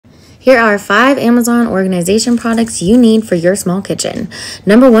Here are 5 Amazon organization products you need for your small kitchen.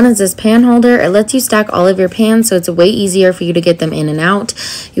 Number 1 is this pan holder. It lets you stack all of your pans, so it's way easier for you to get them in and out.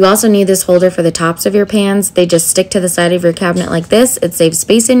 You also need this holder for the tops of your pans. They just stick to the side of your cabinet like this. It saves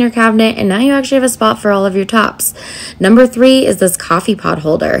space in your cabinet, and now you actually have a spot for all of your tops. Number 3 is this coffee pod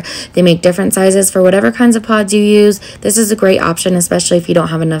holder. They make different sizes for whatever kinds of pods you use. This is a great option, especially if you don't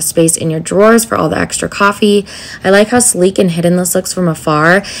have enough space in your drawers for all the extra coffee. I like how sleek and hidden this looks from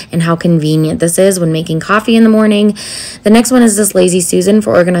afar, and how convenient this is when making coffee in the morning. The next one is this Lazy Susan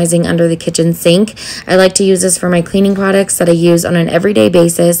for organizing under the kitchen sink. I like to use this for my cleaning products that I use on an everyday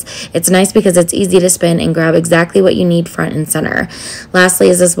basis. It's nice because it's easy to spin and grab exactly what you need front and center. Lastly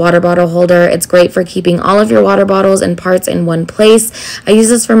is this water bottle holder. It's great for keeping all of your water bottles and parts in one place. I use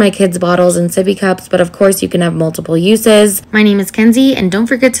this for my kids' bottles and sippy cups, but of course you can have multiple uses. My name is Kenzie, and don't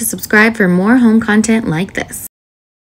forget to subscribe for more home content like this.